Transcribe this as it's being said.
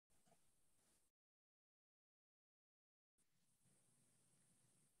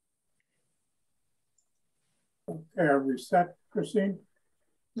Okay, are we set, Christine?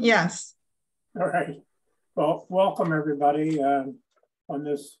 Yes. All right. Well, welcome everybody on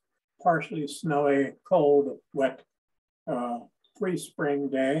this partially snowy, cold, wet, pre-spring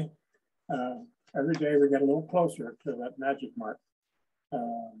day. Every day we get a little closer to that magic mark.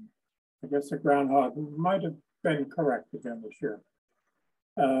 I guess the groundhog might have been correct again this year.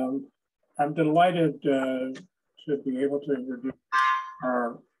 I'm delighted to be able to introduce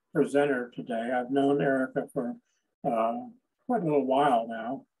our presenter today. I've known Erica for quite a little while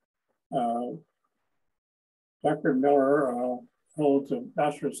now. Dr. Miller holds a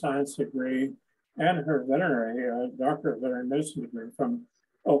Bachelor of Science degree and her veterinary, Doctor of Veterinary Medicine degree from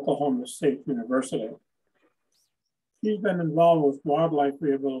Oklahoma State University. She's been involved with wildlife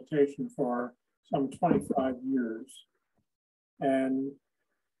rehabilitation for some 25 years. And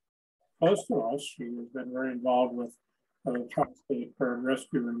close to us, she has been very involved with the Tri-State Bird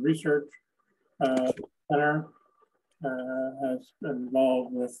Rescue and Research Center, has been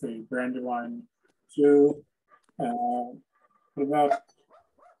involved with the Brandywine Zoo. About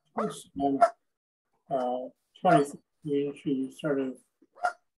 2015, she started,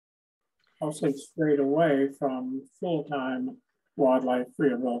 I'll say, straight away from full-time wildlife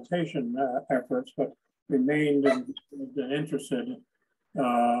rehabilitation efforts, but remained interested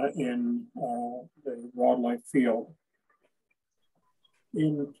in the wildlife field.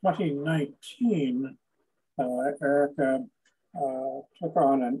 In 2019, Erica took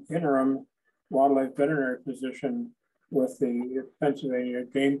on an interim wildlife veterinary position with the Pennsylvania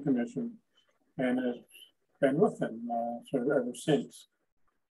Game Commission and has been with them sort of ever since.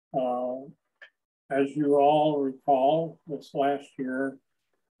 As you all recall, this last year,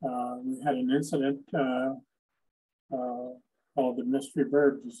 we had an incident called the mystery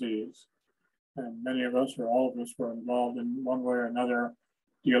bird disease. And many of us, or all of us, were involved in one way or another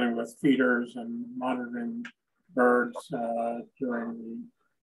dealing with feeders and monitoring birds during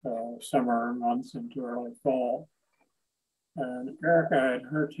the summer months into early fall. And Erica and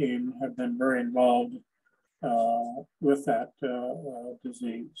her team have been very involved with that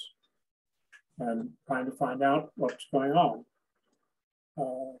disease and trying to find out what's going on.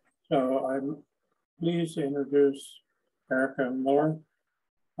 So I'm pleased to introduce Erica Miller,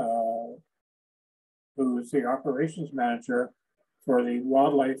 who is the operations manager for the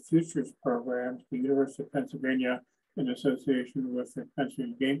Wildlife Futures Program at the University of Pennsylvania in association with the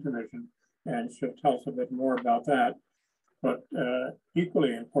Pennsylvania Game Commission, and she'll tell us a bit more about that. But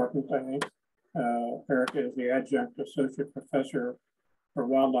equally important, I think, Erica is the adjunct associate professor for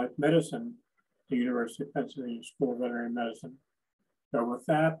wildlife medicine at the University of Pennsylvania School of Veterinary Medicine. So with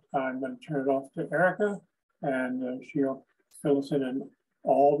that, I'm going to turn it off to Erica, and she'll fill us in on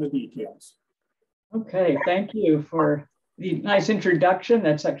all the details. Okay, thank you for the nice introduction.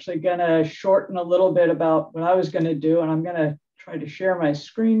 That's actually going to shorten a little bit about what I was going to do, and I'm going to try to share my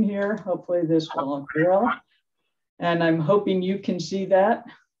screen here. Hopefully this will look well, and I'm hoping you can see that.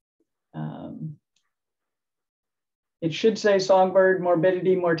 It should say Songbird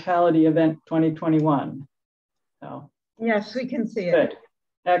Morbidity Mortality Event 2021. So, yes, we can see it. Good,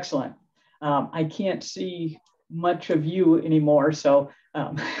 excellent. I can't see much of you anymore, so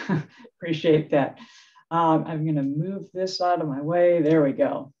appreciate that. I'm going to move this out of my way. There we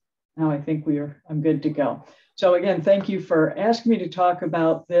go. Now I think I'm good to go. So again, thank you for asking me to talk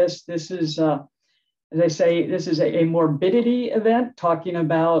about this. This is, as I say, this is a morbidity event talking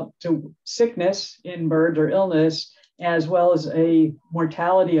about sickness in birds or illness, as well as a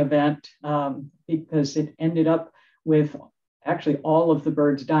mortality event because it ended up with actually all of the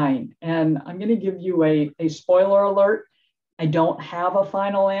birds dying. And I'm going to give you a spoiler alert. I don't have a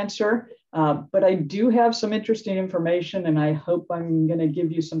final answer, but I do have some interesting information, and I hope I'm going to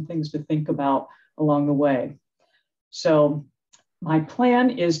give you some things to think about along the way. So my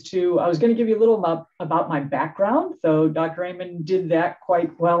plan is I was going to give you a little about my background, though Dr. Amon did that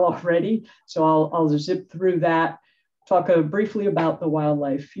quite well already. So I'll zip through that, talk briefly about the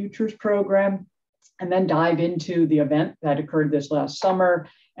Wildlife Futures Program, and then dive into the event that occurred this last summer.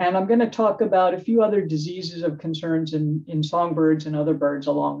 And I'm going to talk about a few other diseases of concerns in songbirds and other birds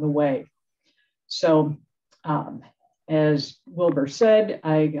along the way. So as Wilbur said,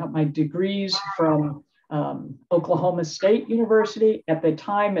 I got my degrees from Oklahoma State University. At the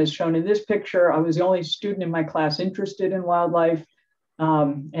time, as shown in this picture, I was the only student in my class interested in wildlife.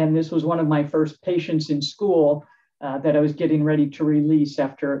 And this was one of my first patients in school that I was getting ready to release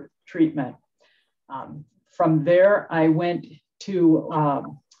after treatment. From there, I went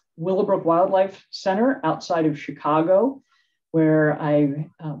to Willowbrook Wildlife Center outside of Chicago, where I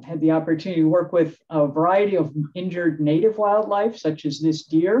had the opportunity to work with a variety of injured native wildlife, such as this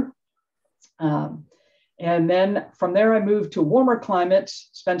deer. And then from there, I moved to warmer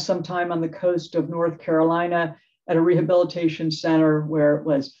climates, spent some time on the coast of North Carolina at a rehabilitation center where it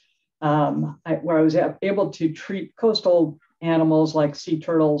was where I was able to treat coastal animals like sea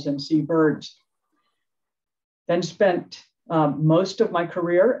turtles and sea birds. Then spent most of my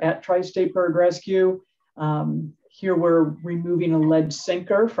career at Tri-State Bird Rescue. Here we're removing a lead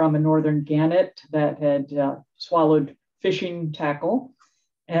sinker from a northern gannet that had swallowed fishing tackle.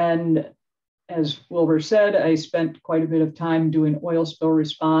 And as Wilbur said, I spent quite a bit of time doing oil spill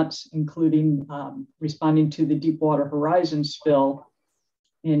response, including responding to the Deepwater Horizon spill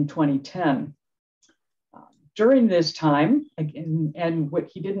in 2010. During this time, and what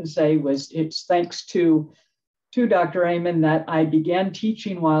he didn't say was it's thanks to Dr. Amen that I began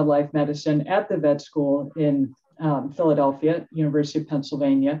teaching wildlife medicine at the vet school in Philadelphia, University of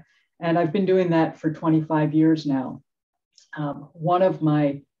Pennsylvania. And I've been doing that for 25 years now. One of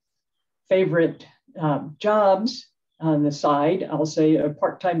my favorite jobs on the side, I'll say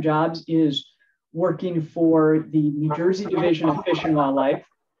part-time jobs, is working for the New Jersey Division of Fish and Wildlife.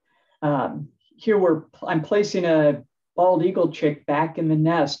 Here I'm placing a bald eagle chick back in the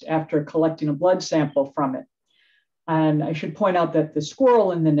nest after collecting a blood sample from it. And I should point out that the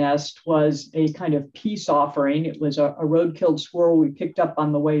squirrel in the nest was a kind of peace offering. It was a road-killed squirrel we picked up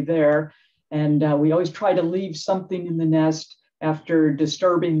on the way there. And we always try to leave something in the nest after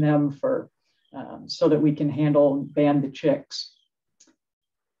disturbing them so that we can handle and ban the chicks.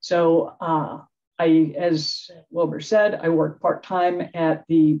 So as Wilbur said, I worked part-time at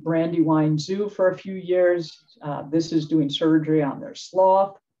the Brandywine Zoo for a few years. This is doing surgery on their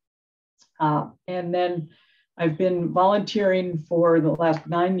sloth. And then I've been volunteering for the last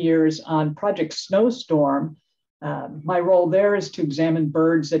 9 years on Project Snowstorm. My role there is to examine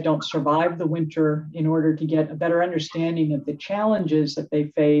birds that don't survive the winter in order to get a better understanding of the challenges that they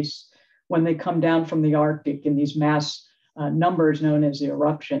face when they come down from the Arctic in these mass numbers known as the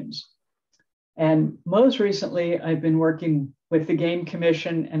eruptions. And most recently, I've been working with the Game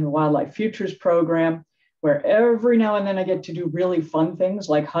Commission and the Wildlife Futures Program, where every now and then I get to do really fun things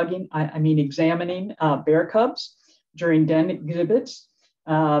like examining bear cubs during den exhibits.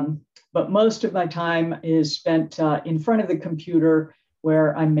 But most of my time is spent in front of the computer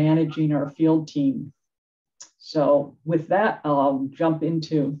where I'm managing our field team. So with that, I'll jump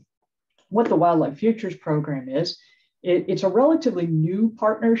into what the Wildlife Futures Program is. It's a relatively new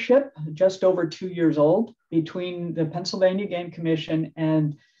partnership, just over 2 years old, between the Pennsylvania Game Commission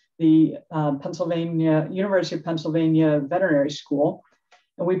and the University of Pennsylvania Veterinary School.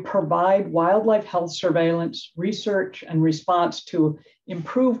 And we provide wildlife health surveillance, research, and response to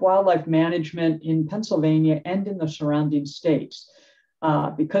improve wildlife management in Pennsylvania and in the surrounding states.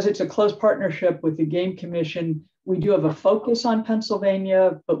 Because it's a close partnership with the Game Commission, we do have a focus on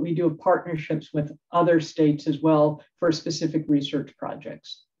Pennsylvania, but we do have partnerships with other states as well for specific research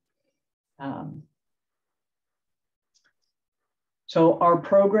projects. So our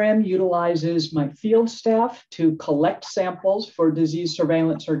program utilizes my field staff to collect samples for disease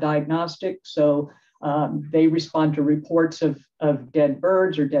surveillance or diagnostics. So they respond to reports of dead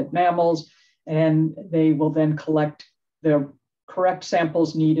birds or dead mammals, and they will then collect the correct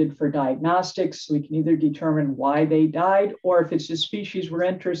samples needed for diagnostics. So we can either determine why they died, or if it's a species we're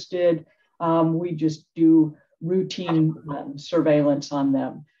interested, we just do routine surveillance on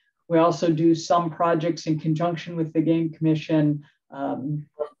them. We also do some projects in conjunction with the Game Commission on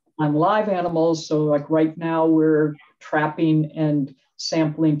live animals. So like right now we're trapping and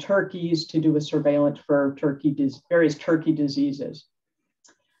sampling turkeys to do a surveillance for various turkey diseases.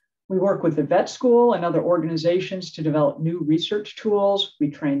 We work with the vet school and other organizations to develop new research tools. We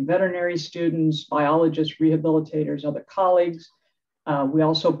train veterinary students, biologists, rehabilitators, other colleagues. We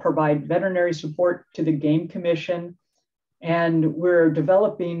also provide veterinary support to the Game Commission. And we're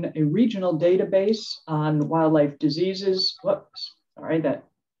developing a regional database on wildlife diseases. Whoops, sorry, that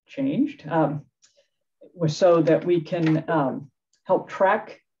changed. So that we can help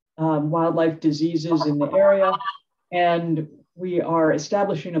track wildlife diseases in the area. And we are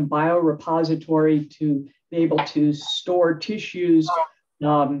establishing a biorepository to be able to store tissues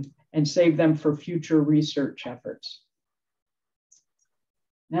and save them for future research efforts.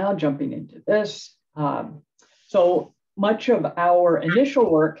 Now jumping into this. So much of our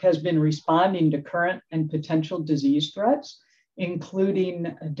initial work has been responding to current and potential disease threats,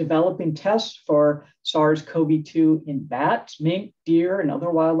 including developing tests for SARS-CoV-2 in bats, mink, deer, and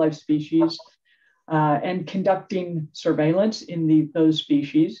other wildlife species, and conducting surveillance in those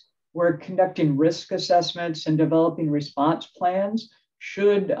species. We're conducting risk assessments and developing response plans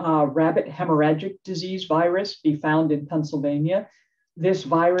should rabbit hemorrhagic disease virus be found in Pennsylvania. this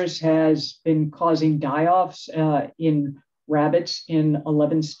virus has been causing die-offs in rabbits in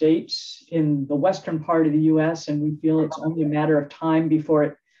 11 states in the western part of the US, and we feel it's only a matter of time before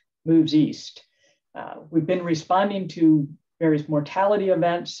it moves east. We've been responding to various mortality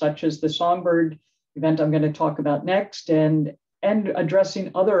events, such as the songbird event I'm going to talk about next, and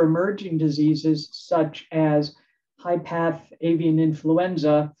addressing other emerging diseases, such as high-path avian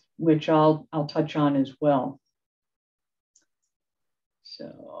influenza, which I'll touch on as well.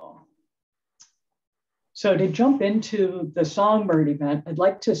 So to jump into the songbird event, I'd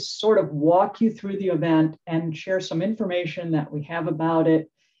like to sort of walk you through the event and share some information that we have about it,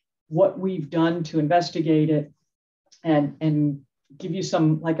 what we've done to investigate it, and give you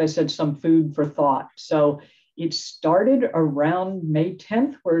some, like I said, some food for thought. So it started around May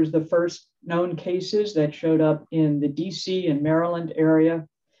 10th, whereas the first known cases that showed up in the DC and Maryland area.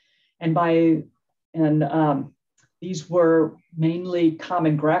 These were mainly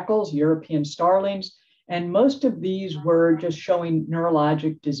common grackles, European starlings, and most of these were just showing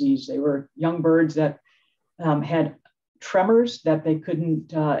neurologic disease. They were young birds that had tremors that they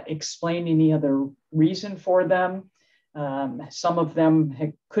couldn't explain any other reason for them. Some of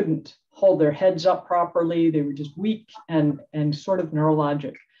them couldn't hold their heads up properly. They were just weak and sort of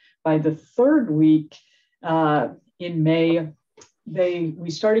neurologic. By the third week in May, we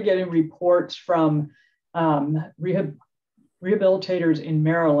started getting reports from rehabilitators in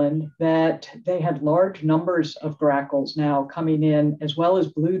Maryland that they had large numbers of grackles now coming in, as well as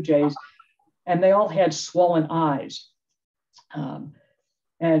blue jays, and they all had swollen eyes.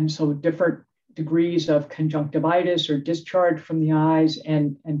 And so different degrees of conjunctivitis or discharge from the eyes,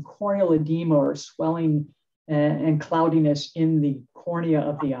 and corneal edema or swelling and cloudiness in the cornea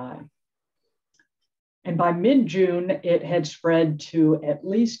of the eye. And by mid-June, it had spread to at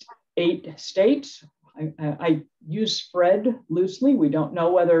least 8 states. I use spread loosely. We don't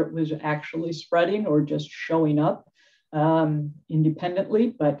know whether it was actually spreading or just showing up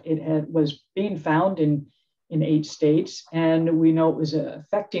independently, but it was being found in 8 states. And we know it was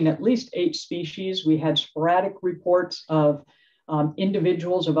affecting at least 8 species. We had sporadic reports of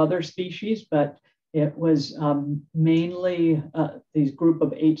individuals of other species, but it was mainly these group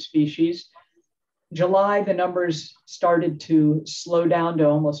of 8 species. July, the numbers started to slow down to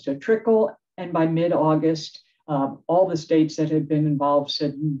almost a trickle. And by mid-August, all the states that had been involved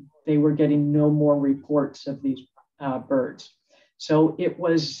said they were getting no more reports of these birds. So it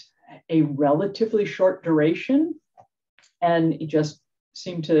was a relatively short duration, and it just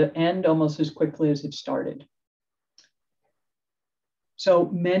seemed to end almost as quickly as it started. So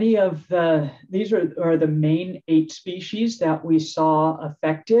many of these are the main 8 species that we saw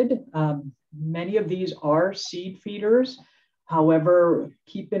affected. Many of these are seed feeders. However,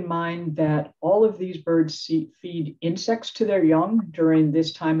 keep in mind that all of these birds feed insects to their young during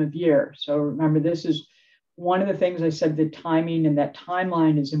this time of year. So remember, this is one of the things I said, the timing and that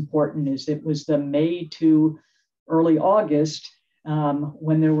timeline is important, is it was the May to early August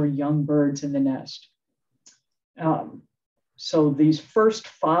when there were young birds in the nest. So these first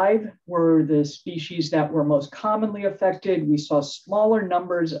 5 were the species that were most commonly affected. We saw smaller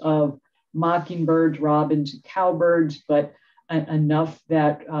numbers of mockingbirds, robins, and cowbirds, but enough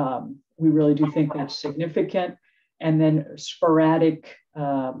that we really do think that's significant. And then sporadic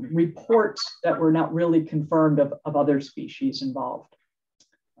reports that were not really confirmed of other species involved.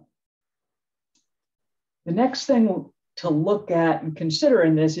 The next thing to look at and consider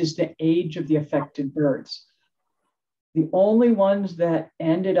in this is the age of the affected birds. The only ones that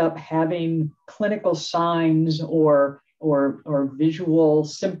ended up having clinical signs or visual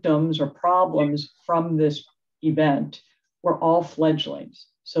symptoms or problems from this event were all fledglings.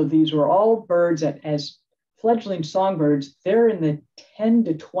 So these were all birds that, as fledgling songbirds, they're in the 10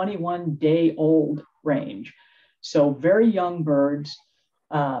 to 21 day old range. So very young birds.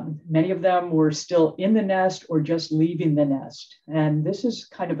 Many of them were still in the nest or just leaving the nest. And this is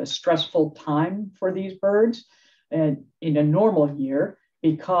kind of a stressful time for these birds in a normal year,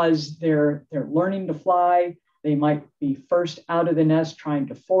 because they're learning to fly. They might be first out of the nest trying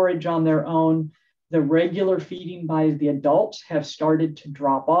to forage on their own. The regular feeding by the adults have started to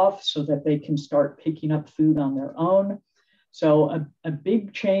drop off so that they can start picking up food on their own. So a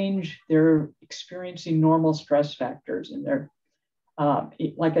big change. They're experiencing normal stress factors, and they're,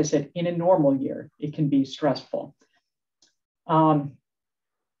 like I said, in a normal year, it can be stressful.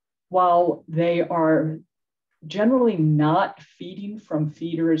 While they are generally not feeding from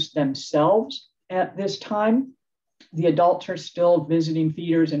feeders themselves at this time, the adults are still visiting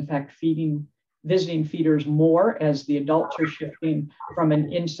feeders, in fact, visiting feeders more, as the adults are shifting from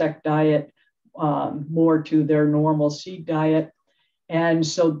an insect diet more to their normal seed diet. And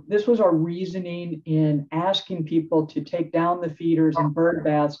so this was our reasoning in asking people to take down the feeders and bird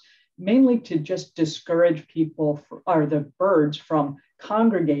baths, mainly to just discourage people or the birds from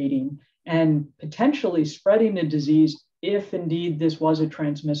congregating and potentially spreading the disease if indeed this was a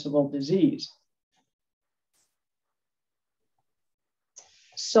transmissible disease.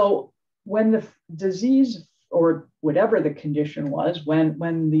 So when the disease, or whatever the condition was,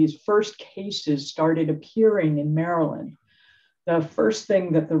 when these first cases started appearing in Maryland, the first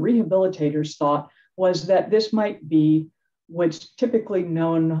thing that the rehabilitators thought was that this might be what's typically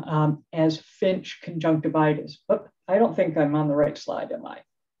known as Finch conjunctivitis. But I don't think I'm on the right slide, am I?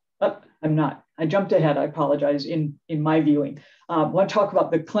 I'm not. I jumped ahead. I apologize in my viewing. I want to talk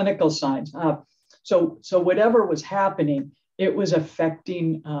about the clinical signs. So whatever was happening, it was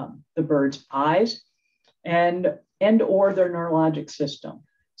affecting the bird's eyes and or their neurologic system.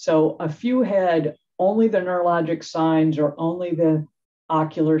 So a few had only the neurologic signs or only the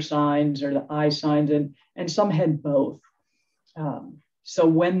ocular signs or the eye signs, and some had both. So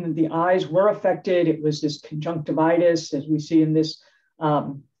when the eyes were affected, it was this conjunctivitis, as we see in this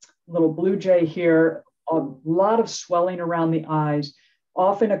little blue jay here, a lot of swelling around the eyes,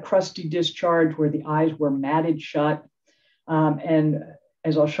 often a crusty discharge where the eyes were matted shut. And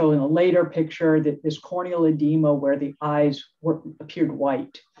as I'll show in a later picture, that this corneal edema where the eyes appeared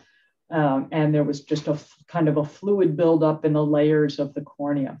white. And there was just a kind of a fluid buildup in the layers of the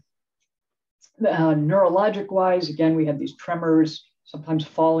cornea. Neurologic wise, again, we had these tremors, sometimes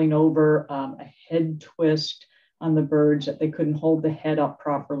falling over, a head twist on the birds, that they couldn't hold the head up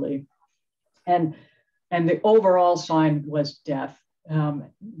properly. And the overall sign was death.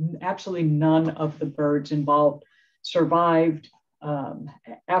 Absolutely none of the birds involved survived.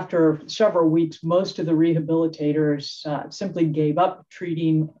 After several weeks, most of the rehabilitators simply gave up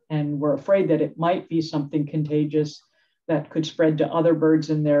treating and were afraid that it might be something contagious that could spread to other birds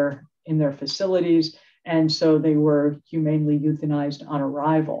in their facilities. And so they were humanely euthanized on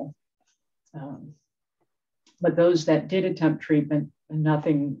arrival. But those that did attempt treatment,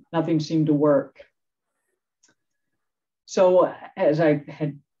 nothing seemed to work. So as I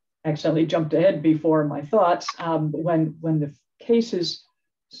had accidentally jumped ahead before my thoughts, when the cases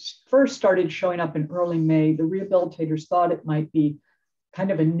first started showing up in early May, the rehabilitators thought it might be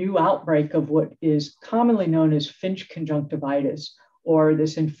kind of a new outbreak of what is commonly known as Finch conjunctivitis, or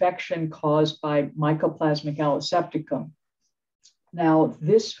this infection caused by Mycoplasma allosepticum. Now,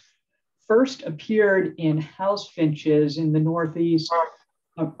 this first appeared in house finches in the Northeast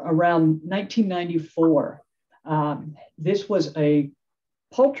around 1994. This was a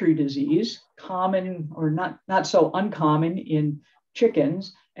poultry disease, common or not so uncommon in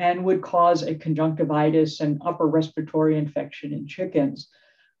chickens, and would cause a conjunctivitis and upper respiratory infection in chickens.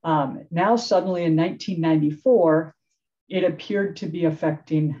 Now, suddenly in 1994, it appeared to be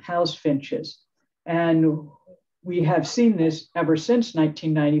affecting house finches. And we have seen this ever since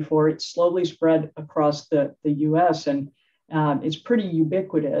 1994. It's slowly spread across the US, and it's pretty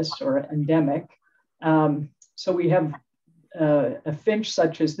ubiquitous or endemic. So we have a finch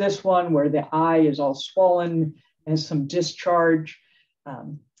such as this one, where the eye is all swollen, has some discharge.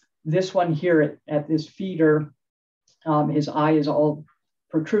 This one here at this feeder, his eye is all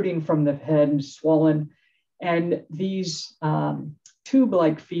protruding from the head and swollen. And these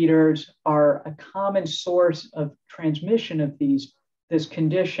tube-like feeders are a common source of transmission of this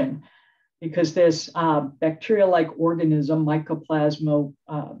condition, because this bacteria-like organism, Mycoplasma,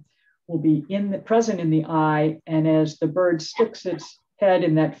 will be present in the eye, and as the bird sticks its head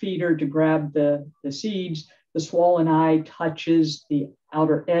in that feeder to grab the seeds, the swollen eye touches the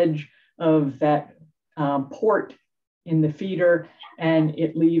outer edge of that port in the feeder, and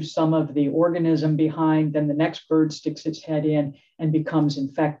it leaves some of the organism behind. Then the next bird sticks its head in and becomes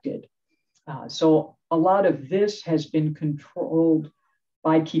infected. So a lot of this has been controlled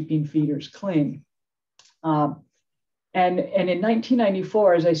by keeping feeders clean. And in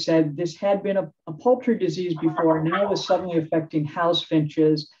 1994, as I said, this had been a poultry disease before. Now it was suddenly affecting house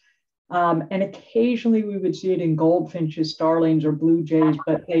finches. And occasionally we would see it in goldfinches, starlings, or blue jays,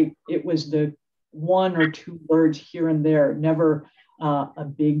 but it was the one or two birds here and there, never a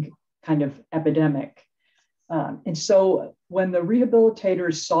big kind of epidemic. And so when the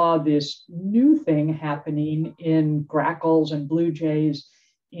rehabilitators saw this new thing happening in grackles and blue jays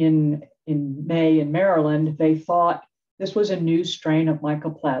in May in Maryland, they thought this was a new strain of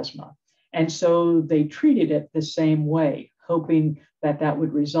Mycoplasma. And so they treated it the same way, hoping that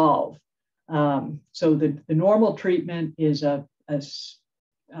would resolve. So the normal treatment is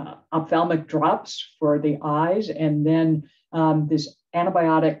ophthalmic drops for the eyes, and then this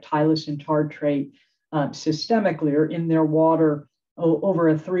antibiotic tylosin tartrate systemically or in their water over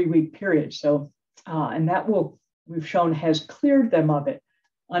a 3-week period. So, and that we've shown has cleared them of it.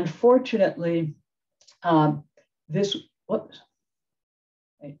 Unfortunately, sorry,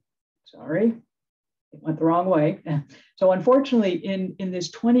 it went the wrong way. So unfortunately, in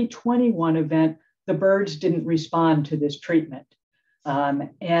this 2021 event, the birds didn't respond to this treatment.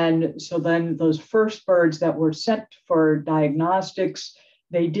 And so then those first birds that were sent for diagnostics,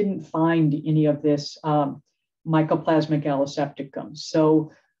 they didn't find any of this Mycoplasma gallisepticum.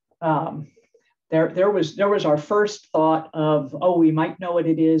 So there was our first thought of, oh, we might know what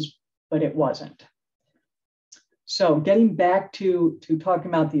it is, but it wasn't. So getting back to talking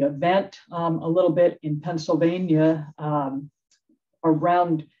about the event a little bit in Pennsylvania,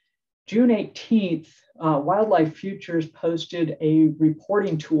 around June 18th, Wildlife Futures posted a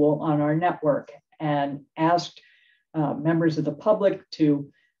reporting tool on our network and asked members of the public to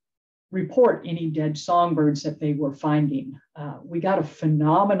report any dead songbirds that they were finding. We got a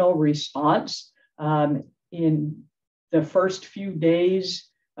phenomenal response in the first few days.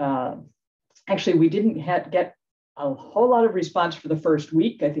 Actually, we didn't get a whole lot of response for the first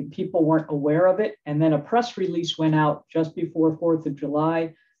week. I think people weren't aware of it. And then a press release went out just before 4th of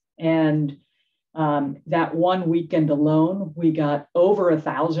July. And that one weekend alone, we got over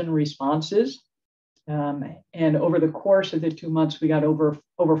 1,000 responses. And over the course of the 2 months, we got over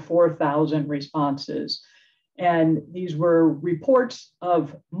 4,000 responses. And these were reports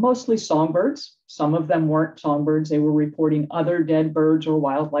of mostly songbirds. Some of them weren't songbirds. They were reporting other dead birds or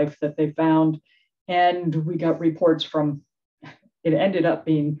wildlife that they found. And we got reports from, it ended up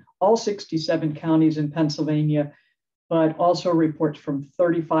being all 67 counties in Pennsylvania, but also reports from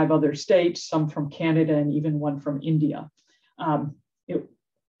 35 other states, some from Canada, and even one from India.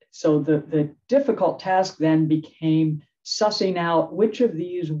 So the difficult task then became sussing out which of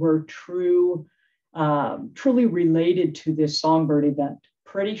these were truly related to this songbird event.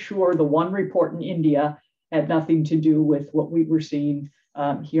 Pretty sure the one report in India had nothing to do with what we were seeing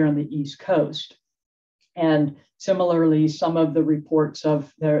here on the East Coast. And similarly, some of the reports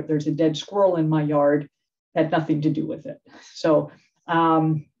of there's a dead squirrel in my yard had nothing to do with it. So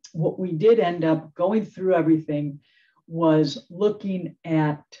what we did end up going through everything was looking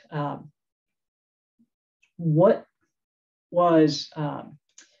at what was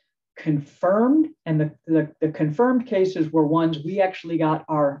confirmed, and the confirmed cases were ones we actually got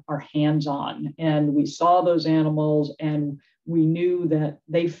our hands on, and we saw those animals and we knew that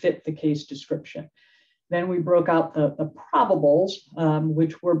they fit the case description. Then we broke out the probables,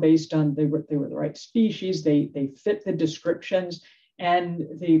 which were based on, they were the right species, they fit the descriptions, and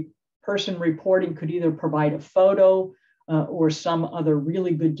the person reporting could either provide a photo or some other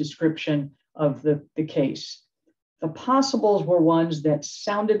really good description of the case. The possibles were ones that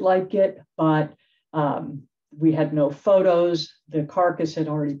sounded like it, but we had no photos. The carcass had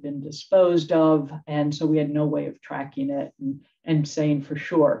already been disposed of, and so we had no way of tracking it and saying for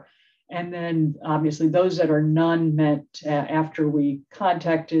sure. And then obviously those that are none meant after we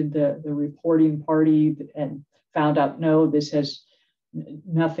contacted the reporting party and found out, no, this has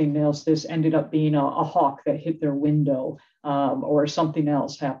nothing else. This ended up being a hawk that hit their window or something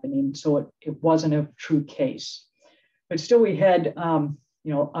else happening. So it wasn't a true case. But still we had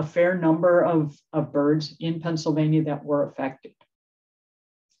a fair number of birds in Pennsylvania that were affected.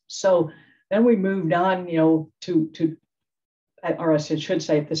 So then we moved on, or I should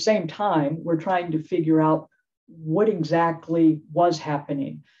say at the same time, we're trying to figure out what exactly was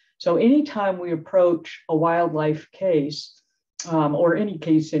happening. So anytime we approach a wildlife case or any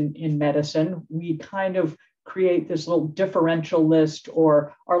case in medicine, we kind of create this little differential list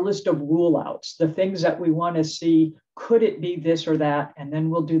or our list of rule outs, the things that we want to see, could it be this or that? And then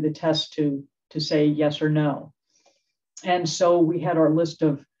we'll do the test to say yes or no. And so we had our list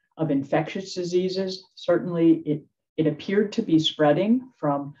of infectious diseases. Certainly it appeared to be spreading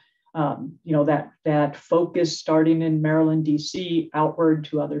from, that focus starting in Maryland, DC, outward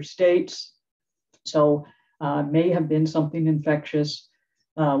to other states. So may have been something infectious,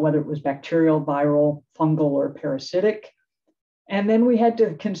 whether it was bacterial, viral, fungal, or parasitic. And then we had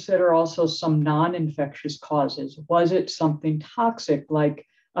to consider also some non-infectious causes. Was it something toxic like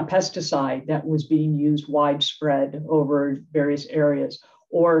a pesticide that was being used widespread over various areas,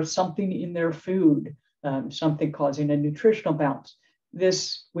 or something in their food? Something causing a nutritional balance.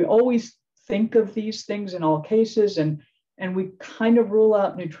 We always think of these things in all cases, and we kind of rule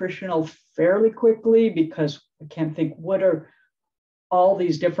out nutritional fairly quickly because we can't think what are all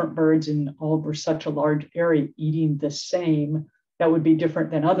these different birds in all over such a large area eating the same that would be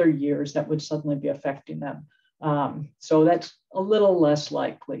different than other years that would suddenly be affecting them. So that's a little less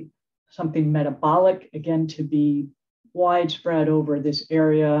likely. Something metabolic, again, to be widespread over this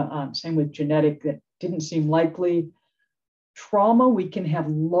area. Same with genetic, that didn't seem likely. Trauma, we can have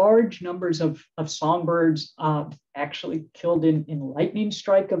large numbers of songbirds actually killed in lightning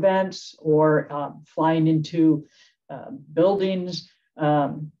strike events or flying into buildings,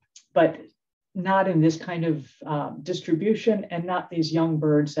 but not in this kind of distribution, and not these young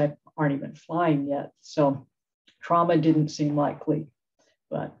birds that aren't even flying yet. So trauma didn't seem likely.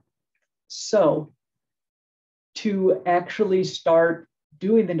 But so to actually start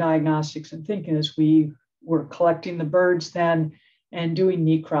doing the diagnostics and thinking this, we were collecting the birds then and doing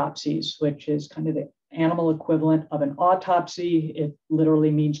necropsies, which is kind of the animal equivalent of an autopsy. It literally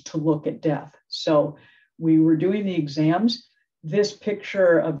means to look at death. So we were doing the exams. This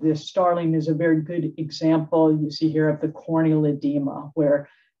picture of this starling is a very good example. You see here of the corneal edema, where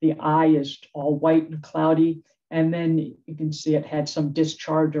the eye is all white and cloudy. And then you can see it had some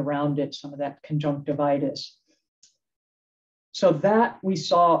discharge around it, some of that conjunctivitis. So that we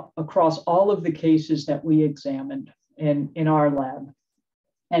saw across all of the cases that we examined in our lab.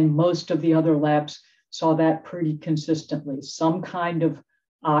 And most of the other labs saw that pretty consistently, some kind of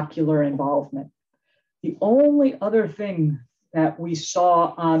ocular involvement. The only other thing that we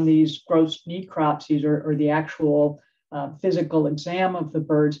saw on these gross necropsies or the actual physical exam of the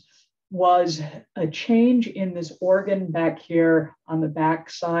birds was a change in this organ back here on the back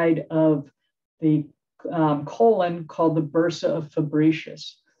side of the colon called the bursa of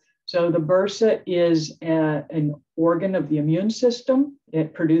Fabricius. So the bursa is an organ of the immune system.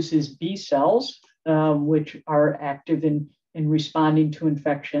 It produces B cells, which are active in responding to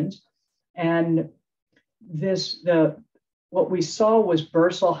infections. And what we saw was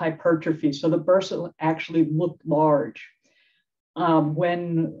bursal hypertrophy. So the bursa actually looked large.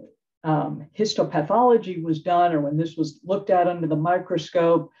 When histopathology was done, or when this was looked at under the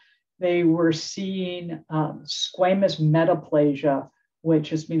microscope, they were seeing squamous metaplasia, which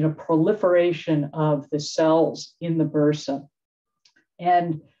just means a proliferation of the cells in the bursa.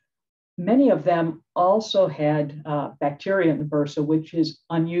 And many of them also had bacteria in the bursa, which is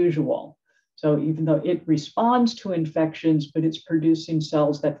unusual. So even though it responds to infections, but it's producing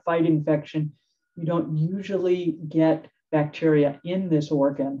cells that fight infection, you don't usually get bacteria in this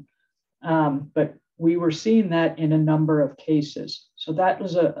organ. But we were seeing that in a number of cases. So that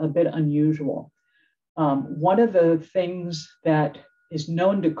was a bit unusual. One of the things that is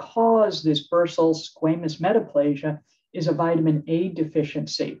known to cause this bursal squamous metaplasia is a vitamin A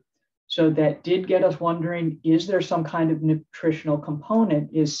deficiency. So that did get us wondering, is there some kind of nutritional component?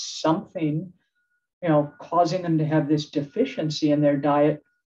 Is something, causing them to have this deficiency in their diet?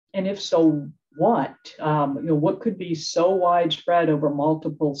 And if so, what? What could be so widespread over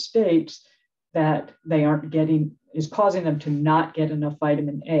multiple states that they aren't getting, is causing them to not get enough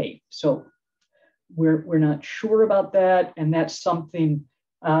vitamin A? So we're not sure about that. And that's something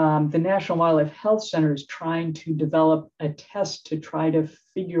the National Wildlife Health Center is trying to develop a test to try to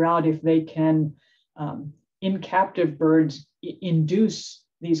figure out if they can, in captive birds, induce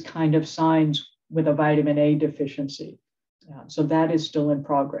these kind of signs with a vitamin A deficiency. So that is still in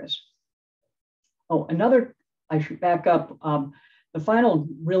progress. Oh, I should back up. The final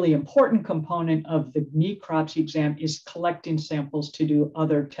really important component of the necropsy exam is collecting samples to do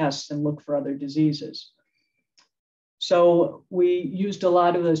other tests and look for other diseases. So we used a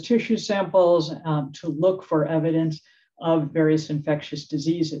lot of those tissue samples to look for evidence of various infectious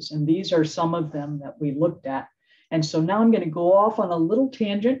diseases. And these are some of them that we looked at. And so now I'm going to go off on a little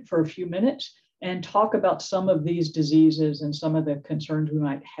tangent for a few minutes and talk about some of these diseases and some of the concerns we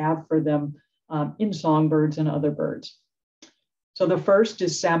might have for them in songbirds and other birds. So the first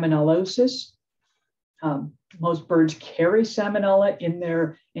is salmonellosis. Most birds carry salmonella in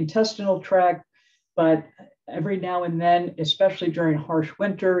their intestinal tract, but every now and then, especially during harsh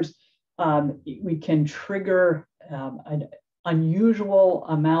winters, we can trigger an unusual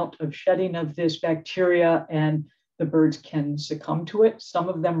amount of shedding of this bacteria, and the birds can succumb to it. Some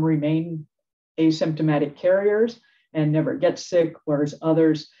of them remain asymptomatic carriers and never get sick, whereas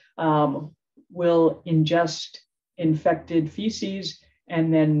others will ingest infected feces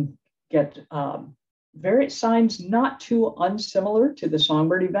and then get various signs not too unsimilar to the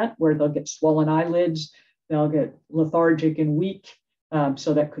songbird event, where they'll get swollen eyelids, they'll get lethargic and weak.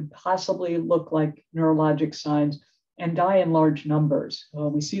 So that could possibly look like neurologic signs, and die in large numbers.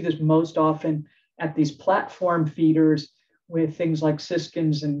 We see this most often at these platform feeders with things like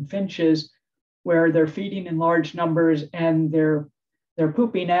siskins and finches, where they're feeding in large numbers and they're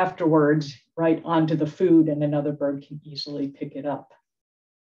pooping afterwards right onto the food, and another bird can easily pick it up.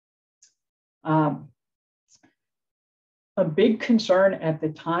 A big concern at the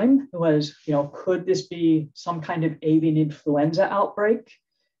time was, could this be some kind of avian influenza outbreak?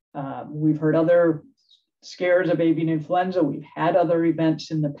 We've heard other scares of avian influenza. We've had other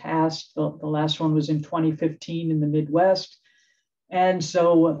events in the past. The last one was in 2015 in the Midwest. And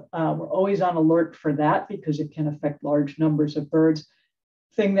so we're always on alert for that because it can affect large numbers of birds.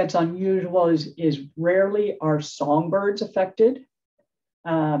 Thing that's unusual is rarely are songbirds affected.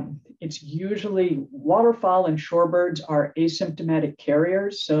 It's usually waterfowl and shorebirds are asymptomatic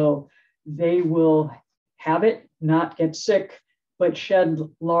carriers. So they will have it, not get sick, but shed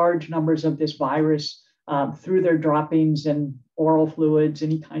large numbers of this virus through their droppings and oral fluids,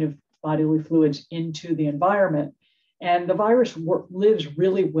 any kind of bodily fluids into the environment. And the virus lives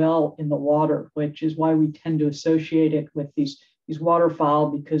really well in the water, which is why we tend to associate it with these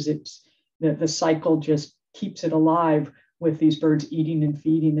waterfowl, because it's the cycle just keeps it alive with these birds eating and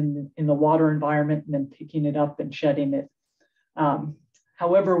feeding in the water environment and then picking it up and shedding it.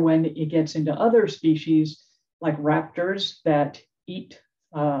 However, when it gets into other species like raptors that eat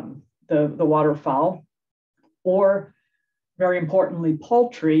the waterfowl, or very importantly,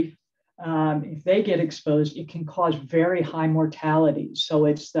 poultry, if they get exposed, it can cause very high mortality. So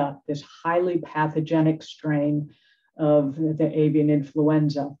it's this highly pathogenic strain of the avian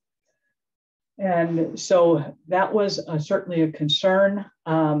influenza. And so that was certainly a concern.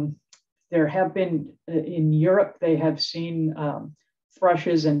 There have been, in Europe, they have seen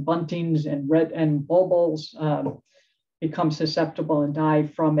thrushes and buntings and bulbuls become susceptible and die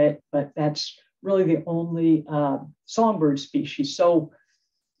from it, but that's really the only songbird species. So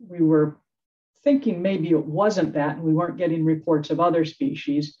we were thinking maybe it wasn't that, and we weren't getting reports of other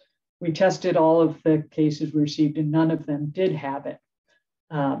species. We tested all of the cases we received, and none of them did have it.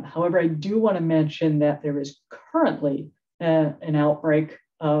 However, I do want to mention that there is currently an outbreak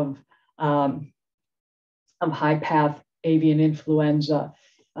of high-path avian influenza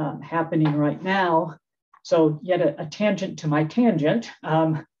happening right now. So yet a tangent to my tangent,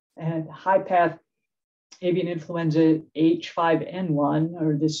 and high-path avian influenza H5N1,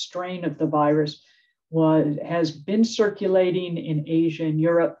 or this strain of the virus, has been circulating in Asia and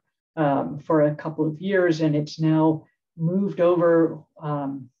Europe for a couple of years, and it's now moved over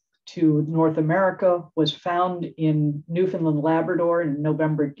to North America, was found in Newfoundland, Labrador in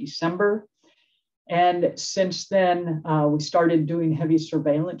November, December. And since then, we started doing heavy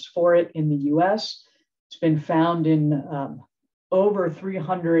surveillance for it in the US. It's been found in over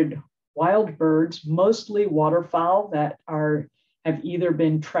 300 wild birds, mostly waterfowl that have either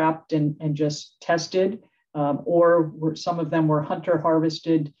been trapped and just tested, or some of them were hunter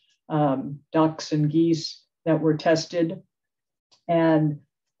harvested ducks and geese that were tested. And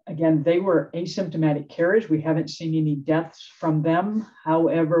again, they were asymptomatic carriers. We haven't seen any deaths from them.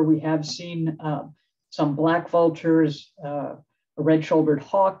 However, we have seen some black vultures, a red-shouldered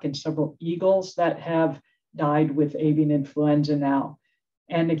hawk, and several eagles that have died with avian influenza now.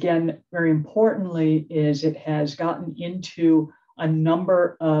 And again, very importantly, is it has gotten into a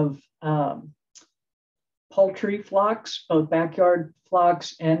number of poultry flocks, both backyard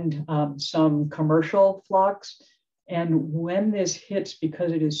flocks and some commercial flocks. And when this hits,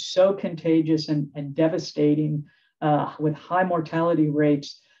 because it is so contagious and devastating with high mortality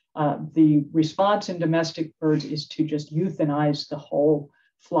rates, the response in domestic birds is to just euthanize the whole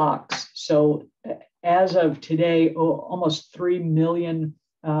flocks. So as of today, almost 3 million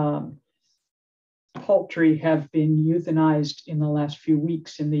poultry have been euthanized in the last few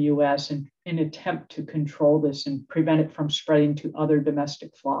weeks in the US in an attempt to control this and prevent it from spreading to other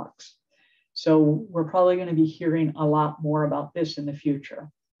domestic flocks. So we're probably going to be hearing a lot more about this in the future.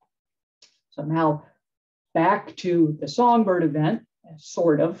 So now back to the songbird event,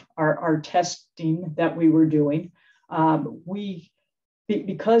 sort of, our testing that we were doing.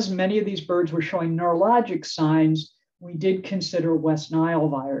 Because many of these birds were showing neurologic signs, we did consider West Nile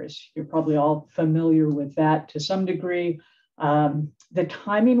virus. You're probably all familiar with that to some degree. The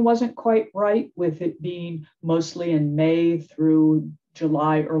timing wasn't quite right with it being mostly in May through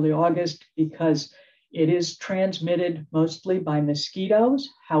July, early August, because it is transmitted mostly by mosquitoes.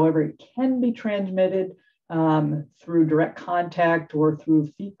 However, it can be transmitted through direct contact or through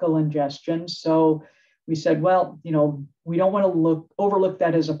fecal ingestion. So we said, well, we don't want to overlook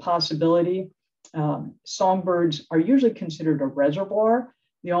that as a possibility. Songbirds are usually considered a reservoir.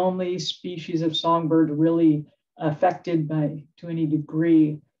 The only species of songbird really affected to any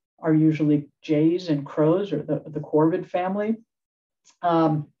degree are usually jays and crows, or the corvid family.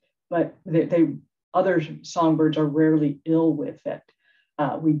 But other songbirds are rarely ill with it.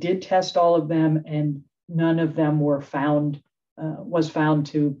 We did test all of them, and none of them was found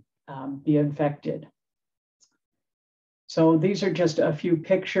to be infected. So these are just a few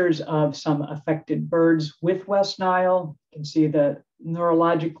pictures of some affected birds with West Nile. You can see that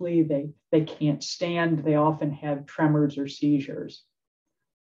neurologically, they can't stand. They often have tremors or seizures.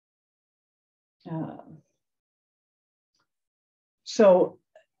 So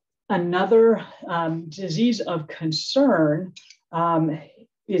another disease of concern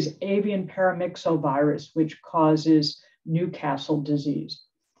is avian paramyxovirus, which causes Newcastle disease.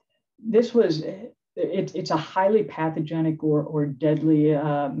 This was, it's a highly pathogenic or deadly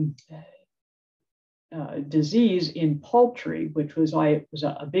disease in poultry, which was why it was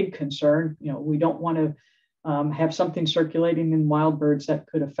a big concern. You know, we don't want to have something circulating in wild birds that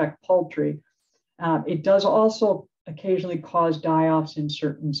could affect poultry. It does also occasionally cause die-offs in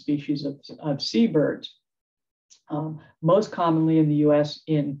certain species of seabirds, most commonly in the US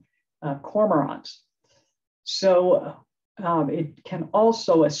in cormorants. So it can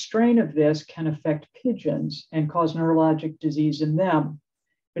also, a strain of this can affect pigeons and cause neurologic disease in them.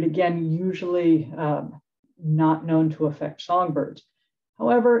 But again, usually not known to affect songbirds.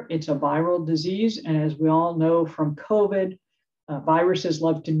 However, it's a viral disease. And as we all know from COVID, viruses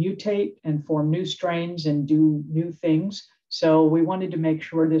love to mutate and form new strains and do new things. So we wanted to make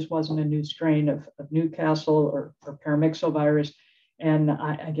sure this wasn't a new strain of Newcastle or paramyxovirus. And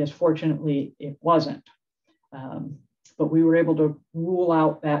I guess fortunately it wasn't. But we were able to rule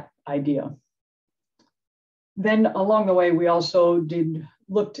out that idea. Then along the way, we also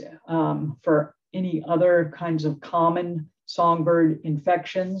looked for any other kinds of common songbird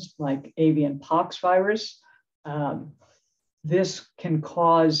infections like avian pox virus. This can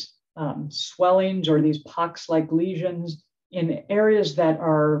cause swellings or these pox-like lesions in areas that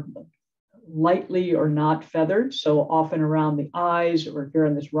are lightly or not feathered, so often around the eyes, or here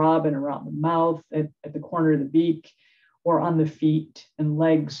in this robin around the mouth, at the corner of the beak, or on the feet and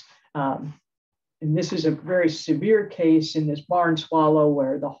legs. And this is a very severe case in this barn swallow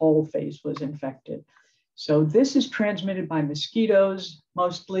where the whole face was infected. So this is transmitted by mosquitoes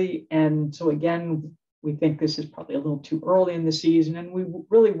mostly. And so again, we think this is probably a little too early in the season, and we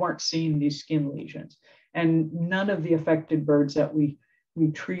really weren't seeing these skin lesions. And none of the affected birds that we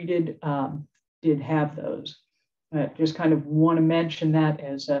treated did have those. Just kind of want to mention that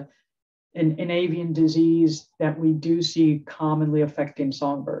as an avian disease that we do see commonly affecting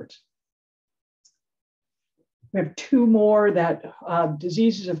songbirds. We have two more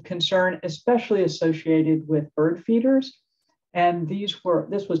diseases of concern, especially associated with bird feeders. And this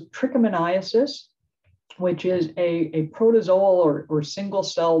was trichomoniasis, which is a protozoal or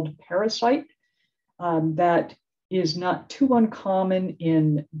single-celled parasite that is not too uncommon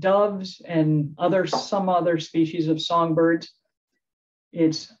in doves and some other species of songbirds.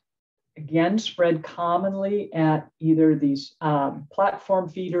 It's again spread commonly at either these platform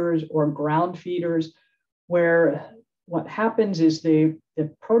feeders or ground feeders, where what happens is the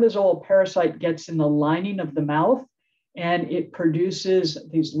protozoal parasite gets in the lining of the mouth and it produces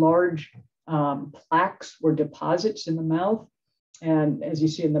these large plaques or deposits in the mouth. And as you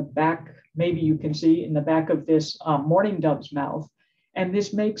see in the back, maybe you can see in the back of this mourning dove's mouth. And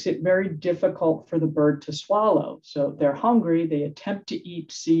this makes it very difficult for the bird to swallow. So they're hungry, they attempt to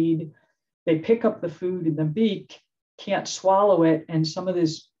eat seed, they pick up the food in the beak, can't swallow it, and some of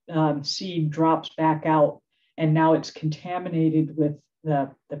this seed drops back out, and now it's contaminated with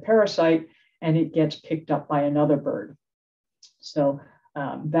the parasite, and it gets picked up by another bird. So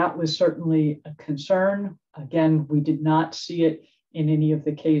that was certainly a concern. Again, we did not see it in any of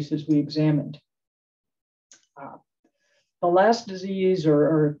the cases we examined. The last disease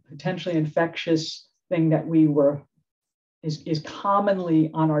or potentially infectious thing that is commonly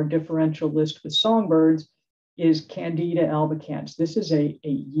on our differential list with songbirds is Candida albicans. This is a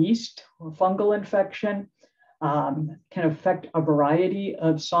yeast or fungal infection, can affect a variety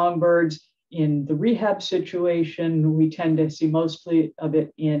of songbirds. In the rehab situation, we tend to see mostly of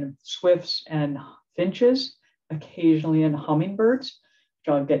it in swifts and finches, occasionally in hummingbirds,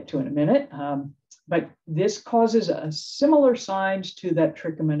 which I'll get to in a minute. But this causes similar signs to that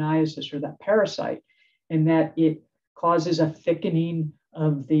trichomoniasis or that parasite, in that it causes a thickening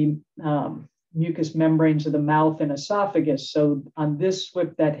of the mucous membranes of the mouth and esophagus. So on this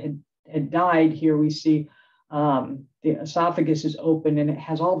swift that had died, here we see the esophagus is open and it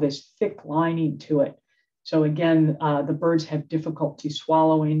has all this thick lining to it. So again, the birds have difficulty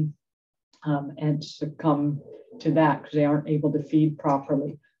swallowing and succumb to that because they aren't able to feed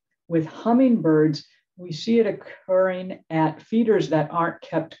properly. With hummingbirds, we see it occurring at feeders that aren't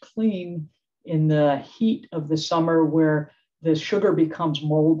kept clean in the heat of the summer, where the sugar becomes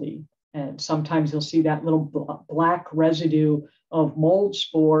moldy. And sometimes you'll see that little black residue of mold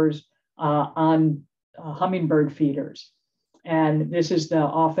spores on hummingbird feeders. And this is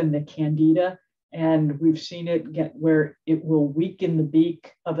often the Candida. And we've seen it get where it will weaken the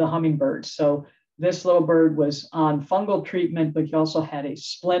beak of the hummingbird. So this little bird was on fungal treatment, but he also had a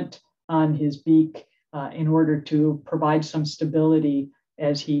splint on his beak in order to provide some stability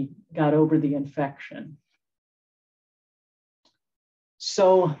as he got over the infection.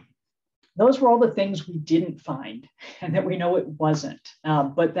 So those were all the things we didn't find and that we know it wasn't,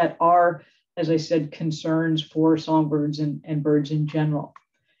 but that are, as I said, concerns for songbirds and birds in general.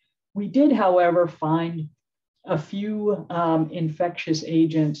 We did, however, find a few infectious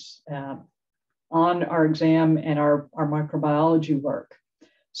agents on our exam and our microbiology work.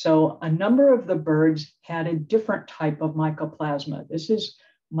 So a number of the birds had a different type of mycoplasma. This is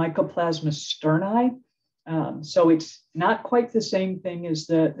Mycoplasma sterni. So it's not quite the same thing as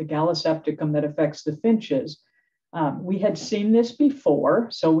the Gallisepticum that affects the finches. We had seen this before,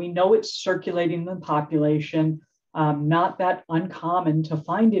 so we know it's circulating in the population, not that uncommon to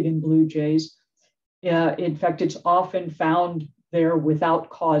find it in blue jays. In fact, it's often found there without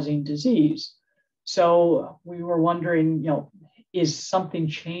causing disease. So we were wondering, is something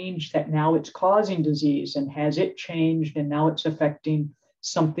changed that now it's causing disease, and has it changed and now it's affecting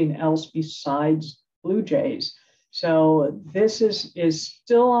something else besides blue jays? So this is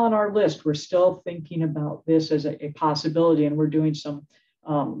still on our list. We're still thinking about this as a possibility, and we're doing some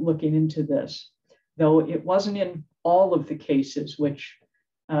looking into this, though it wasn't in all of the cases, which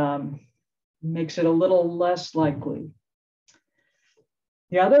makes it a little less likely.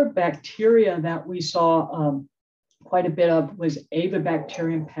 The other bacteria that we saw quite a bit of was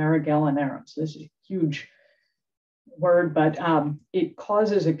Avibacterium paragallinarum. So this is a huge word, but it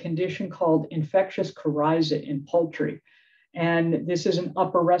causes a condition called infectious coryza in poultry. And this is an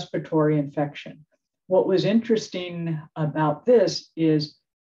upper respiratory infection. What was interesting about this is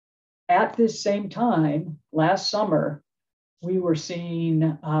at this same time, last summer, we were seeing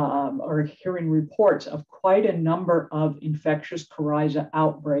or hearing reports of quite a number of infectious coryza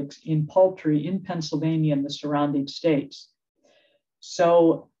outbreaks in poultry in Pennsylvania and the surrounding states.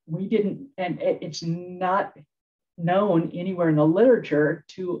 So we didn't, and it's not known anywhere in the literature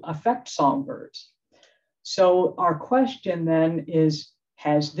to affect songbirds. So our question then is,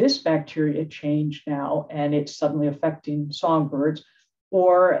 has this bacteria changed now and it's suddenly affecting songbirds,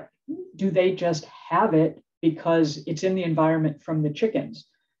 or do they just have it because it's in the environment from the chickens,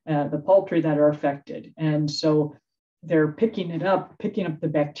 the poultry that are affected? And so they're picking up the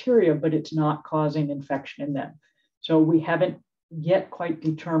bacteria, but it's not causing infection in them. So we haven't yet quite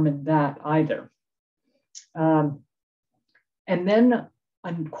determined that either. And then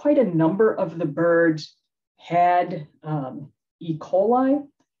quite a number of the birds had E. coli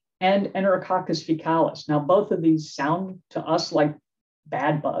and Enterococcus faecalis. Now, both of these sound to us like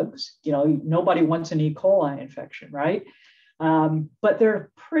bad bugs. Nobody wants an E. coli infection, right? But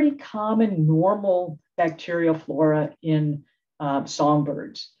they're pretty common normal bacterial flora in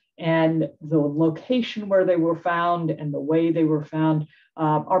songbirds. And the location where they were found and the way they were found,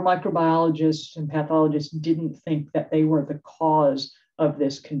 our microbiologists and pathologists didn't think that they were the cause of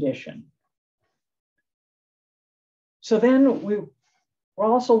this condition. So then we're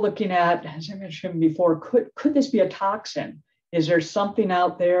also looking at, as I mentioned before, could this be a toxin? Is there something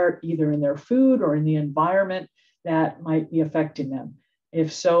out there either in their food or in the environment that might be affecting them?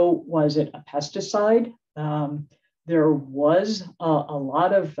 If so, was it a pesticide? There was a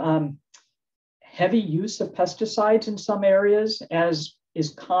lot of heavy use of pesticides in some areas, as is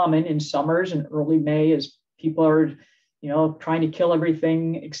common in summers and early May, as people are, trying to kill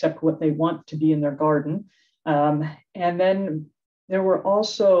everything except what they want to be in their garden. And then there were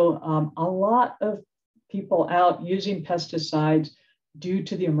also a lot of people out using pesticides due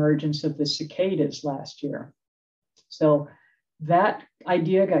to the emergence of the cicadas last year. So that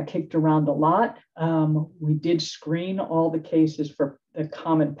idea got kicked around a lot. We did screen all the cases for the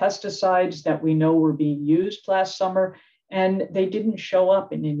common pesticides that we know were being used last summer, and they didn't show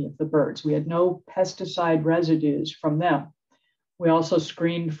up in any of the birds. We had no pesticide residues from them. We also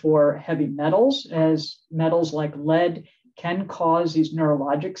screened for heavy metals, as metals like lead can cause these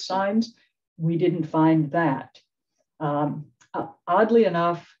neurologic signs. We didn't find that. Oddly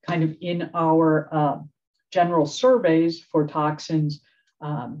enough, kind of in our general surveys for toxins,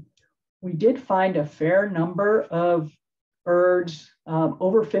 we did find a fair number of birds,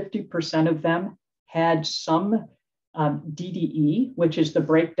 over 50% of them had some DDE, which is the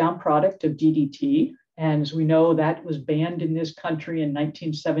breakdown product of DDT. And as we know, that was banned in this country in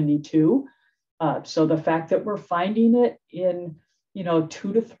 1972. So the fact that we're finding it in 2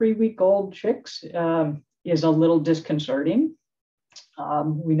 to 3 week old chicks is a little disconcerting.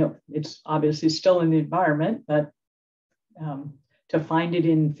 We know it's obviously still in the environment, but to find it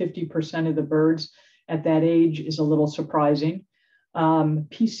in 50% of the birds at that age is a little surprising.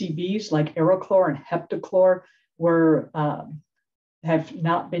 PCBs like Aerochlor and Heptachlor have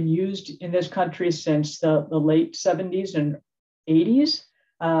not been used in this country since the late 70s and 80s,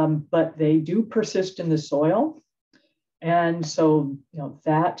 but they do persist in the soil. And so,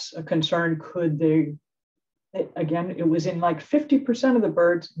 that's a concern. Could they, again, it was in like 50% of the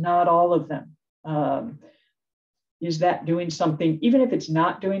birds, not all of them. Is that doing something? Even if it's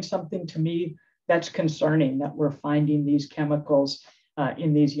not doing something, to me, that's concerning that we're finding these chemicals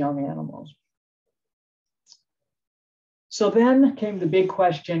in these young animals. So then came the big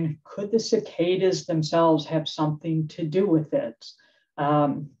question, could the cicadas themselves have something to do with it?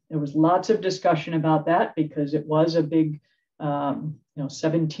 There was lots of discussion about that because it was a big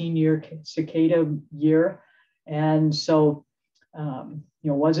 17-year cicada year. And so,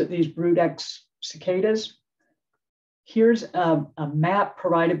 was it these Brood X cicadas? Here's a map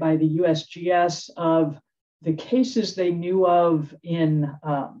provided by the USGS of the cases they knew of in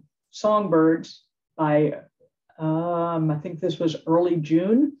songbirds by, I think this was early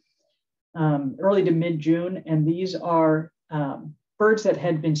June, early to mid-June. And these are birds that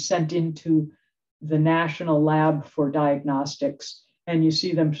had been sent into the National Lab for Diagnostics. And you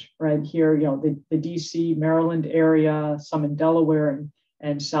see them spread here, the DC, Maryland area, some in Delaware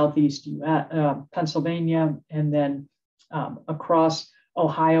and Southeast Pennsylvania, and then across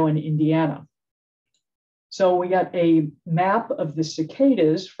Ohio and Indiana. So we got a map of the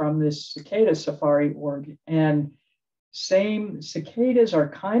cicadas from this cicada safari org, and same cicadas are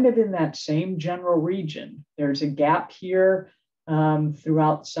kind of in that same general region. There's a gap here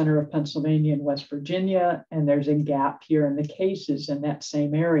throughout the center of Pennsylvania and West Virginia, and there's a gap here in the cases in that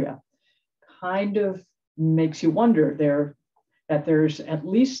same area. Kind of makes you wonder that there's at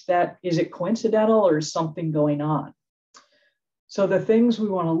least that, is it coincidental or is something going on? So the things we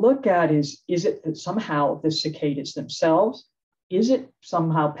want to look at is it that somehow the cicadas themselves, is it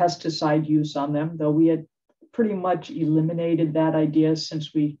somehow pesticide use on them, though we had pretty much eliminated that idea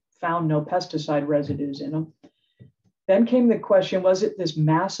since we found no pesticide residues in them. Then came the question, was it this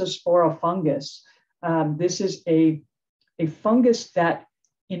Massospora fungus? This is a fungus that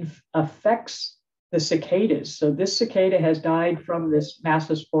affects the cicadas. So this cicada has died from this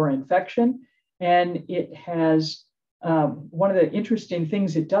Massospora infection, and it has, one of the interesting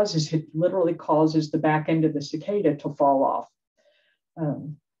things it does is it literally causes the back end of the cicada to fall off.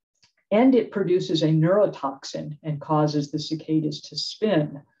 And it produces a neurotoxin and causes the cicadas to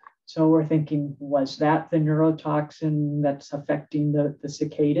spin. So we're thinking, was that the neurotoxin that's affecting the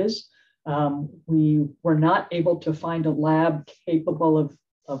cicadas? We were not able to find a lab capable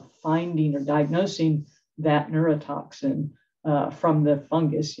of finding or diagnosing that neurotoxin from the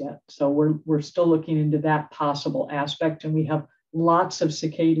fungus yet. So we're still looking into that possible aspect, and we have lots of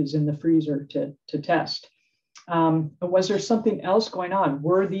cicadas in the freezer to test. But was there something else going on?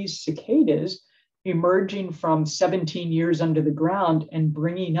 Were these cicadas emerging from 17 years under the ground and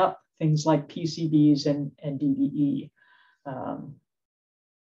bringing up things like PCBs and DDE,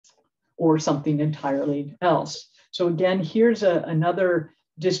 or something entirely else? So again, here's another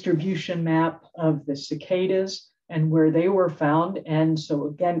distribution map of the cicadas and where they were found. And so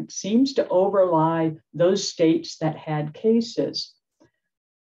again, it seems to overlie those states that had cases.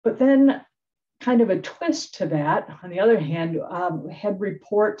 But then kind of a twist to that, on the other hand, we had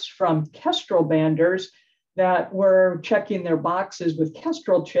reports from kestrel banders that were checking their boxes with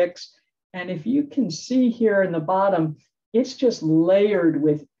kestrel chicks. And if you can see here in the bottom, it's just layered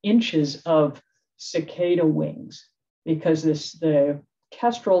with inches of cicada wings, because the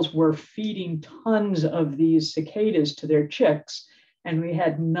kestrels were feeding tons of these cicadas to their chicks. And we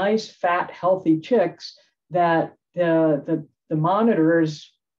had nice, fat, healthy chicks that the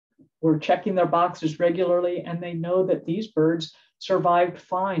monitors were checking their boxes regularly, and they know that these birds survived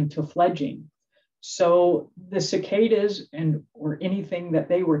fine to fledging. So the cicadas or anything that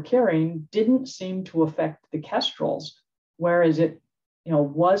they were carrying didn't seem to affect the kestrels, whereas it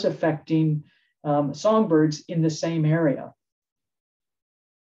was affecting songbirds in the same area.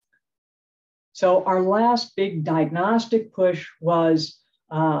 So our last big diagnostic push was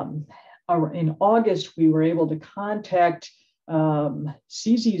in August. We were able to contact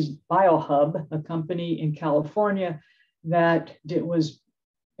CZ's BioHub, a company in California that was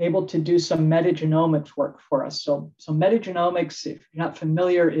able to do some metagenomics work for us. So metagenomics, if you're not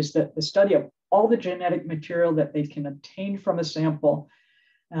familiar, is the study of all the genetic material that they can obtain from a sample,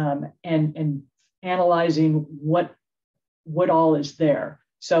 and analyzing what all is there.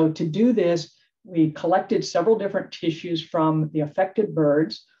 So to do this, we collected several different tissues from the affected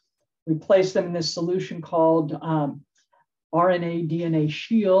birds. We placed them in this solution called RNA DNA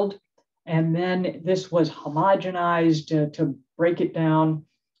shield. And then this was homogenized to break it down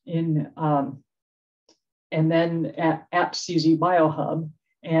in, and then at CZ Biohub.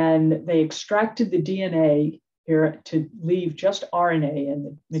 And they extracted the DNA here to leave just RNA in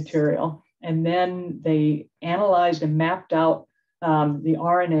the material. And then they analyzed and mapped out the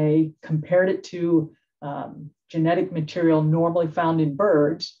RNA, compared it to genetic material normally found in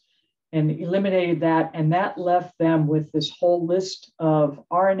birds, and eliminated that. And that left them with this whole list of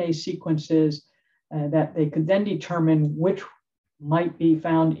RNA sequences that they could then determine which might be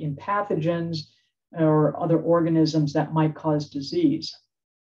found in pathogens or other organisms that might cause disease.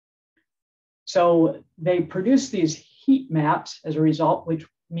 So they produced these heat maps as a result, which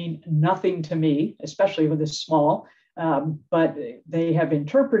mean nothing to me, especially with this small, but they have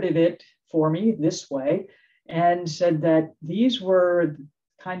interpreted it for me this way and said that these were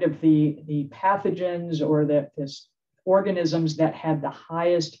kind of the pathogens or this organisms that had the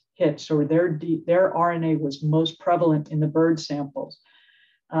highest hits, or their RNA was most prevalent in the bird samples.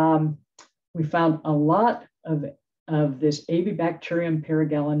 We found a lot of this Avibacterium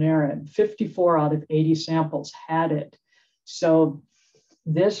paragallinarum. 54 out of 80 samples had it. So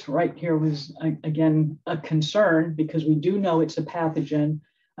this right here was, again, a concern because we do know it's a pathogen.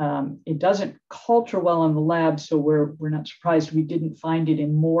 It doesn't culture well in the lab, so we're not surprised we didn't find it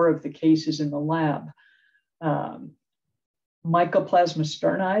in more of the cases in the lab. Mycoplasma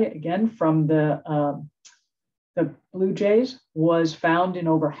sterni, again, from the blue jays, was found in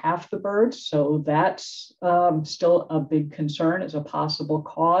over half the birds. So that's still a big concern as a possible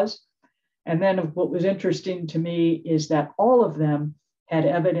cause. And then what was interesting to me is that all of them had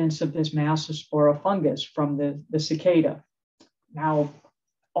evidence of this Massospora fungus from the cicada. Now,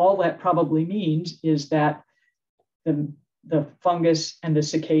 all that probably means is that the fungus and the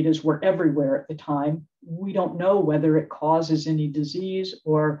cicadas were everywhere at the time. We don't know whether it causes any disease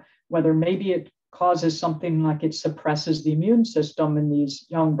or whether maybe it causes something like it suppresses the immune system in these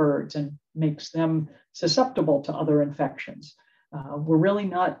young birds and makes them susceptible to other infections. We're really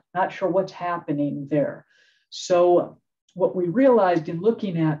not sure what's happening there. So what we realized in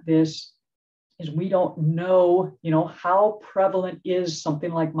looking at this is we don't know, how prevalent is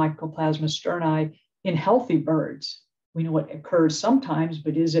something like Mycoplasma sterni in healthy birds. We know it occurs sometimes,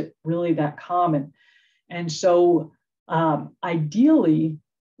 but is it really that common? And so ideally,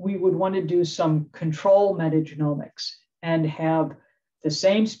 we would want to do some control metagenomics and have the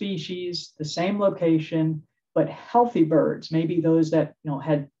same species, the same location, but healthy birds, maybe those that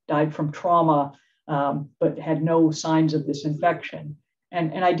had died from trauma, but had no signs of this infection.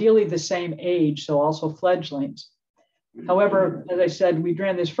 And ideally the same age, so also fledglings. However, as I said, we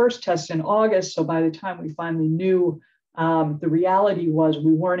ran this first test in August, so by the time we finally knew, the reality was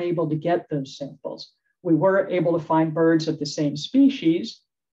we weren't able to get those samples. We were able to find birds of the same species,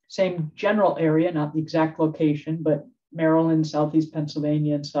 same general area, not the exact location, but Maryland, Southeast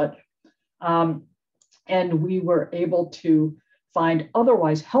Pennsylvania and such. And we were able to find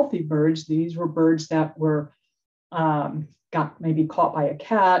otherwise healthy birds. These were birds that were got maybe caught by a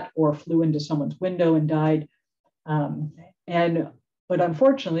cat or flew into someone's window and died. But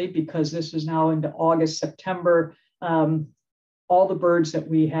unfortunately, because this is now into August, September, all the birds that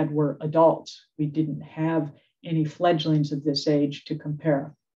we had were adults. We didn't have any fledglings of this age to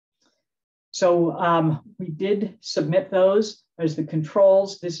compare. So we did submit those as the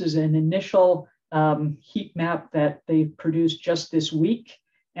controls. This is an initial heat map that they produced just this week.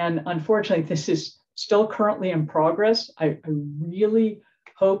 And unfortunately, this is still currently in progress. I really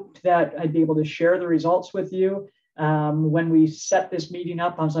hoped that I'd be able to share the results with you. When we set this meeting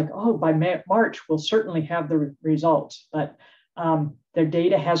up, I was like, oh, by March, we'll certainly have the results. But their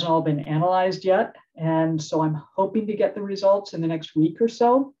data hasn't all been analyzed yet. And so I'm hoping to get the results in the next week or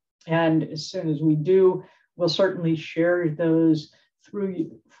so. And as soon as we do, we'll certainly share those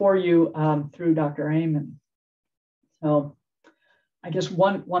for you through Dr. Amen. So I guess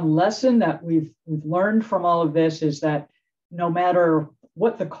one lesson that we've learned from all of this is that no matter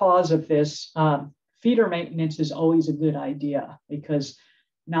what the cause of this, feeder maintenance is always a good idea, because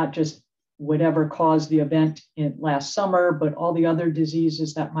not just whatever caused the event last summer, but all the other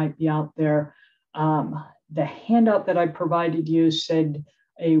diseases that might be out there. The handout that I provided you said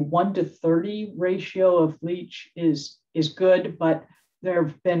a 1:30 ratio of leach is good, but there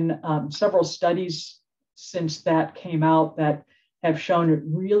have been several studies since that came out that have shown it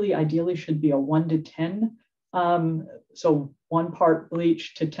really ideally should be a 1:10. So 1 part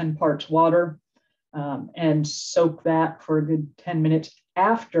bleach to 10 parts water, and soak that for a good 10 minutes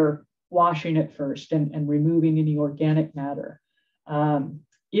after washing it first and removing any organic matter.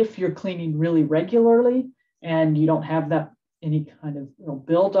 If you're cleaning really regularly and you don't have that any kind of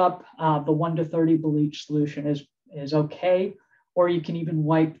buildup, the 1 to 30 bleach solution is okay, or you can even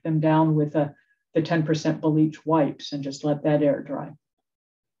wipe them down with the 10% bleach wipes and just let that air dry.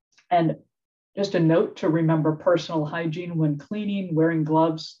 And just a note to remember personal hygiene when cleaning, wearing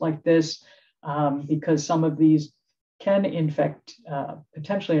gloves like this, because some of these can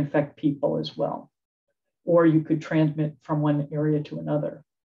potentially infect people as well, or you could transmit from one area to another.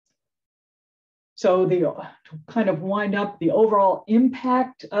 So to kind of wind up the overall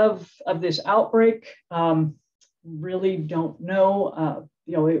impact of this outbreak, really don't know.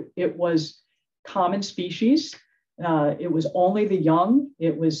 It was common species. It was only the young.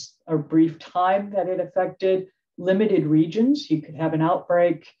 It was a brief time that it affected limited regions. You could have an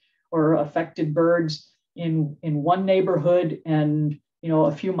outbreak or affected birds in one neighborhood, and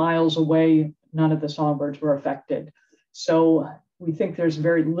a few miles away, none of the songbirds were affected. So we think there's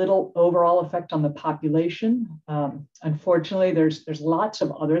very little overall effect on the population. Unfortunately, there's lots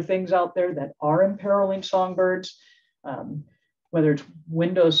of other things out there that are imperiling songbirds, whether it's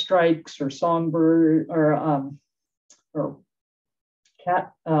window strikes or songbird or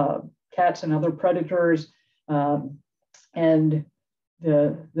cats and other predators. And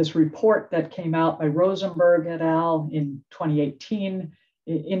this report that came out by Rosenberg et al. In 2018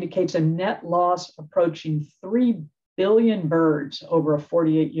 indicates a net loss approaching 3 billion birds over a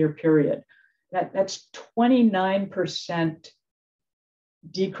 48-year period. That's 29%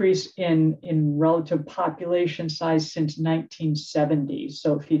 decrease in relative population size since 1970.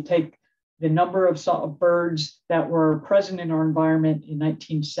 So if you take the number of birds that were present in our environment in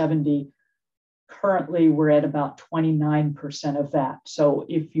 1970, currently we're at about 29% of that. So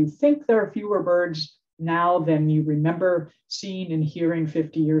if you think there are fewer birds now than you remember seeing and hearing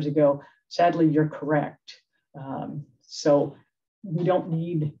 50 years ago, sadly, you're correct. So we don't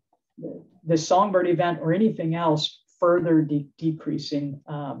need the songbird event or anything else further decreasing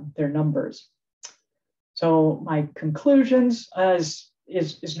their numbers. So my conclusions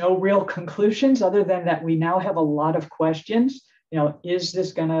is no real conclusions other than that we now have a lot of questions. Is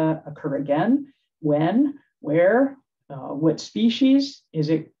this going to occur again? When? Where? What species? Is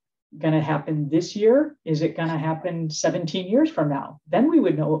it going to happen this year? Is it going to happen 17 years from now? Then we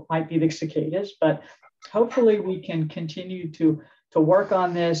would know it might be the cicadas, but hopefully we can continue to work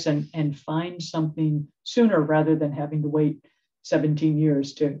on this and find something sooner rather than having to wait 17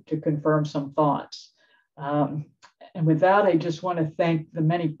 years to confirm some thoughts. And with that, I just want to thank the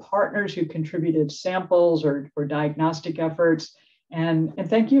many partners who contributed samples or diagnostic efforts. And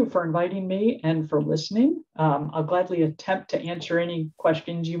thank you for inviting me and for listening. I'll gladly attempt to answer any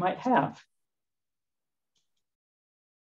questions you might have.